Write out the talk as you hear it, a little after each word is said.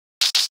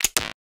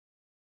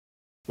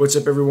What's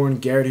up everyone,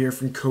 Garrett here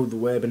from Code the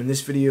Web, and in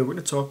this video we're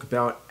going to talk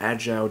about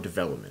Agile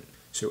development.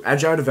 So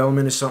Agile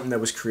development is something that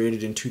was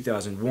created in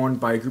 2001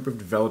 by a group of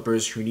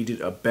developers who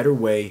needed a better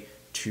way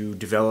to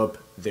develop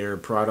their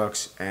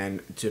products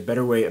and a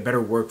better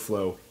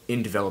workflow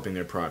in developing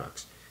their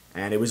products.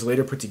 And it was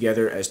later put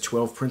together as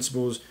 12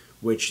 principles,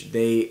 which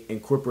they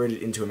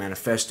incorporated into a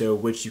manifesto,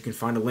 which you can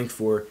find a link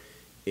for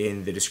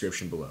in the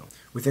description below.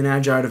 Within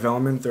Agile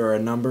development, there are a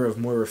number of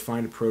more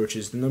refined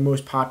approaches, and the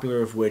most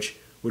popular of which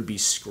would be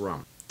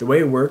Scrum. The way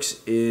it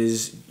works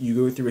is you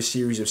go through a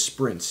series of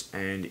sprints,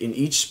 and in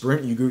each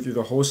sprint you go through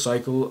the whole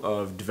cycle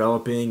of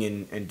developing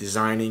and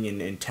designing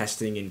and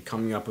testing and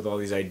coming up with all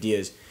these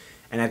ideas.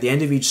 And at the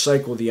end of each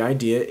cycle, the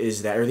idea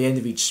is that, or the end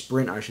of each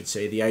sprint I should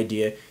say, the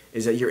idea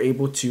is that you're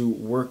able to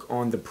work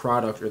on the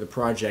product or the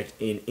project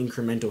in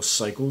incremental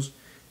cycles.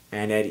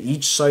 And at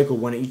each cycle,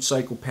 when each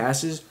cycle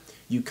passes,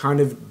 you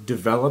kind of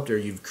developed or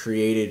you've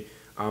created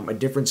a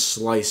different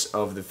slice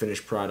of the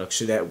finished product,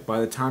 so that by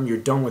the time you're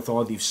done with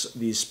all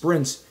these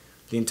sprints,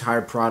 the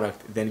entire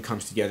product then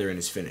comes together and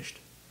is finished.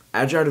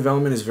 Agile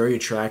development is very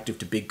attractive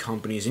to big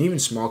companies and even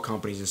small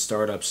companies and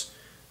startups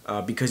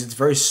because it's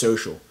very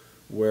social,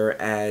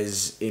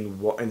 whereas in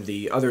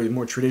the other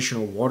more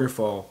traditional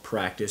waterfall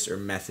practice or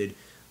method,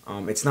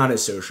 it's not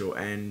as social.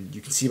 And you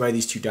can see by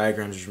these two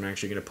diagrams, which I'm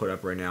actually going to put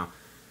up right now,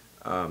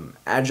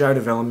 Agile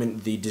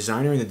development, the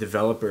designer and the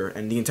developer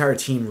and the entire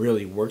team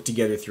really work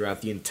together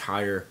throughout the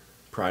entire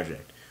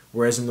project.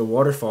 Whereas in the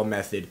waterfall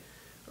method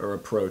or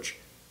approach,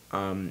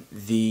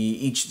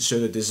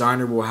 the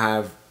designer will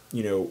have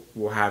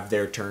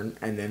their turn,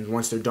 and then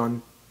once they're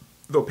done,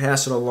 they'll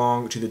pass it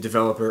along to the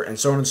developer, and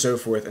so on and so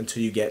forth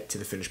until you get to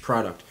the finished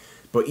product.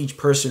 But each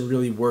person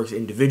really works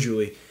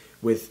individually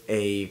with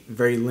a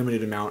very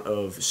limited amount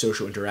of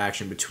social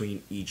interaction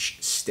between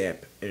each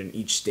step and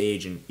each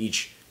stage and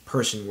each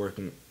person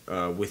working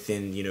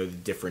within the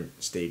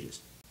different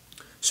stages.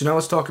 So now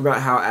let's talk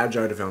about how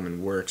Agile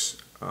development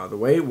works. The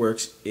way it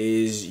works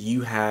is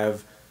you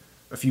have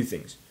a few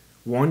things.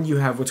 One, you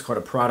have what's called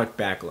a product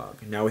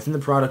backlog. Now within the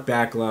product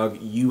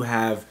backlog, you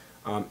have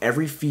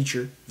every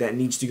feature that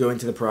needs to go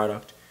into the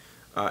product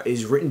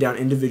is written down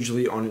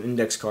individually on an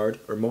index card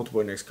or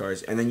multiple index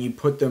cards, and then you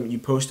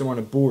post them on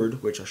a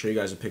board, which I'll show you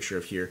guys a picture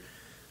of here.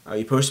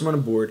 You post them on a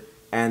board,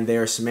 and they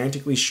are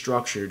semantically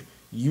structured,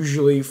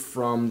 usually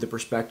from the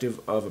perspective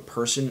of a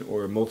person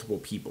or multiple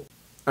people.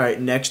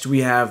 Alright, next we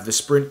have the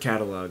sprint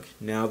catalog.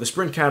 Now the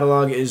sprint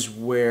catalog is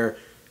where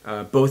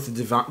both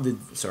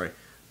the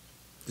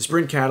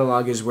sprint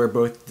catalog is where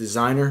both the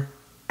designer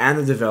and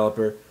the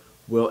developer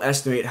will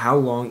estimate how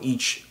long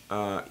each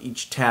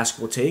task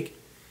will take,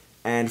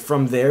 and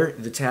from there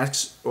the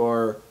tasks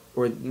or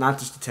not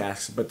just the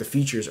tasks, but the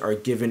features are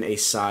given a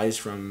size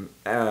from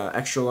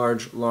extra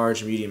large,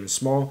 large, medium, and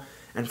small.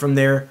 And from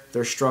there,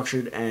 they're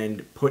structured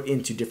and put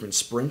into different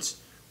sprints,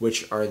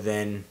 which are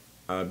then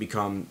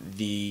become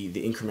the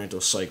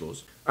incremental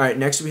cycles. All right,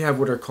 next we have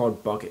what are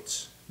called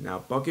buckets. Now,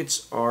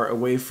 buckets are a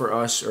way for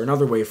us, or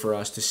another way for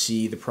us, to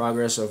see the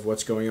progress of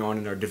what's going on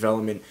in our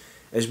development,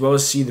 as well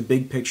as see the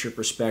big picture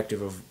perspective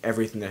of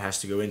everything that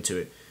has to go into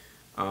it.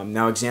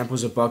 Now,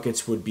 examples of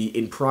buckets would be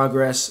in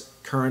progress,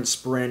 current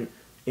sprint,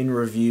 in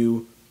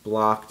review,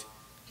 blocked,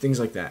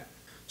 things like that.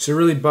 So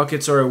really,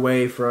 buckets are a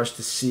way for us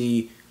to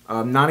see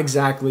not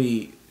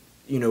exactly,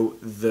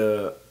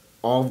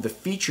 all of the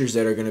features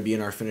that are going to be in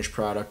our finished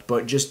product,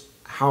 but just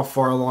how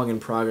far along in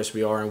progress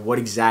we are and what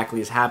exactly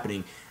is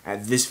happening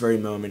at this very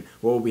moment,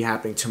 what will be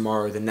happening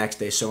tomorrow, the next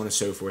day, so on and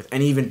so forth,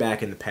 and even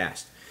back in the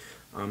past.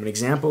 An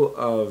example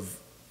of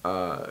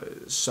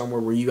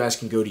somewhere where you guys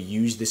can go to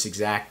use this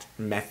exact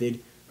method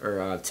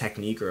or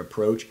technique or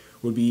approach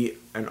would be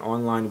an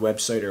online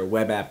website or a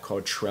web app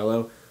called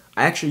Trello.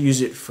 I actually use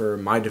it for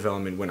my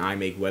development when I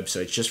make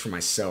websites, just for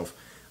myself.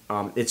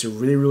 It's a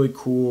really, really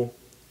cool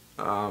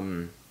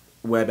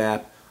web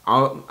app.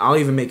 I'll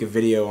even make a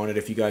video on it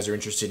if you guys are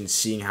interested in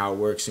seeing how it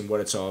works and what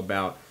it's all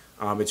about.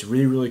 It's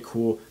really, really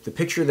cool. The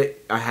picture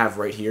that I have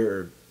right here,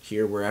 or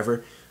here,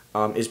 wherever,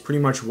 is pretty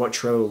much what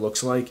Trello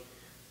looks like,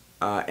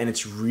 and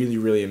it's really,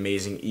 really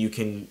amazing. You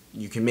can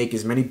make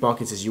as many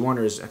buckets as you want,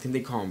 or I think they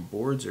call them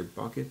boards or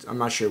buckets. I'm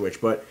not sure which,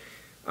 but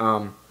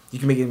you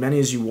can make as many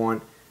as you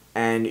want,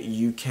 and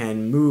you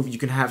can move. You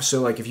can have,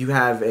 so like if you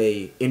have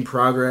a in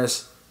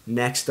progress,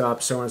 next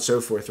up, so on and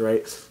so forth,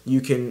 right?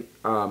 You can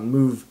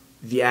move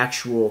the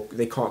actual,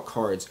 they call it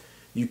cards.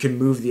 You can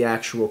move the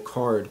actual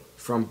card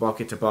from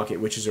bucket to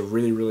bucket, which is a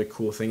really, really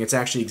cool thing. It's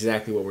actually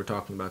exactly what we're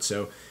talking about.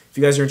 So if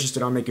you guys are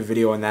interested, I'll make a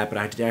video on that, but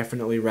I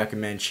definitely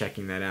recommend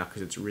checking that out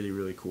because it's really,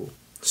 really cool.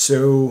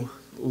 So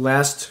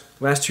last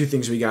two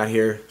things we got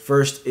here.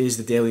 First is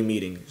the daily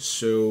meeting.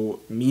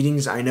 So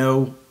meetings, I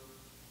know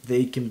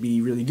they can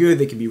be really good,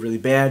 they can be really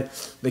bad,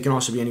 they can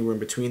also be anywhere in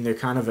between. They're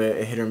kind of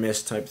a hit or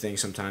miss type thing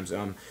sometimes.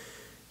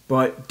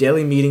 But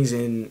daily meetings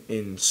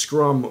in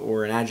Scrum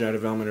or in Agile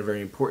development are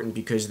very important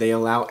because they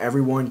allow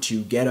everyone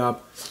to get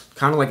up,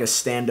 kind of like a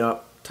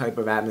stand-up type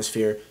of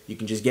atmosphere. You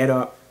can just get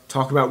up,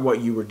 talk about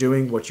what you were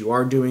doing, what you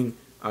are doing,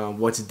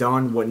 what's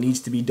done, what needs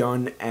to be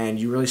done, and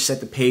you really set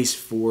the pace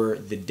for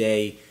the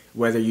day.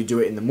 Whether you do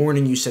it in the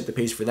morning, you set the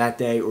pace for that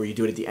day, or you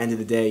do it at the end of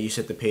the day, you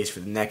set the pace for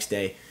the next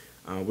day,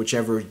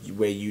 whichever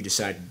way you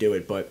decide to do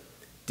it. But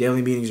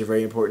daily meetings are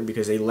very important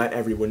because they let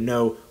everyone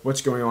know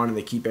what's going on and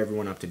they keep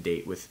everyone up to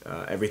date with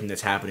everything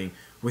that's happening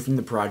within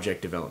the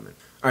project development.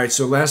 Alright,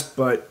 so last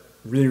but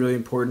really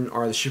important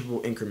are the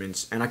shippable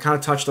increments. And I kind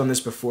of touched on this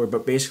before,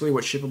 but basically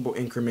what shippable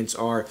increments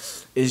are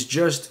is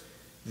just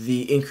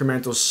the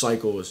incremental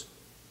cycles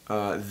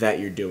that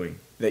you're doing,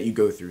 that you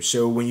go through.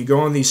 So when you go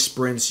on these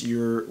sprints,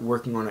 you're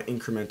working on an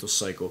incremental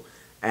cycle.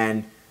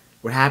 And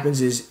what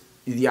happens is,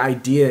 the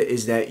idea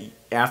is that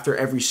after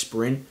every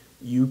sprint,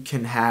 you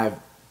can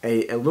have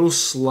a little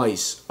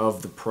slice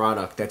of the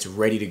product that's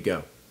ready to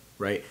go,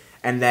 right?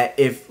 And that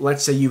if,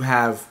 let's say you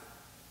have,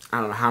 I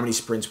don't know how many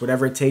sprints,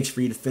 whatever it takes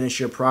for you to finish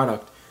your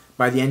product,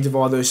 by the end of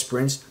all those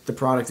sprints, the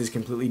product is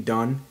completely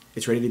done.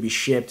 It's ready to be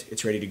shipped.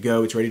 It's ready to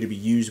go. It's ready to be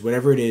used.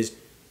 Whatever it is,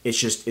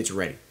 it's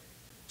ready.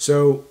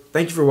 So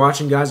thank you for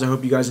watching, guys. I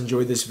hope you guys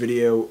enjoyed this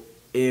video.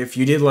 If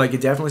you did like it,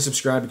 definitely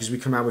subscribe because we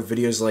come out with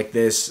videos like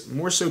this,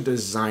 more so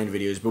design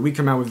videos, but we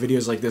come out with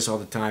videos like this all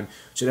the time.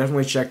 So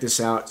definitely check this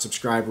out.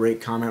 Subscribe,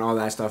 rate, comment, all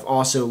that stuff.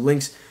 Also,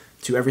 links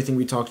to everything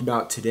we talked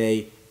about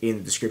today in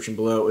the description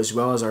below, as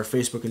well as our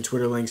Facebook and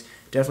Twitter links.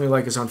 Definitely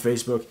like us on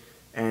Facebook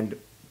and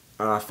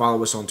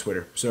follow us on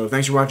Twitter. So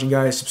thanks for watching,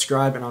 guys.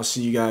 Subscribe, and I'll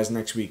see you guys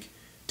next week.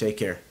 Take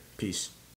care. Peace.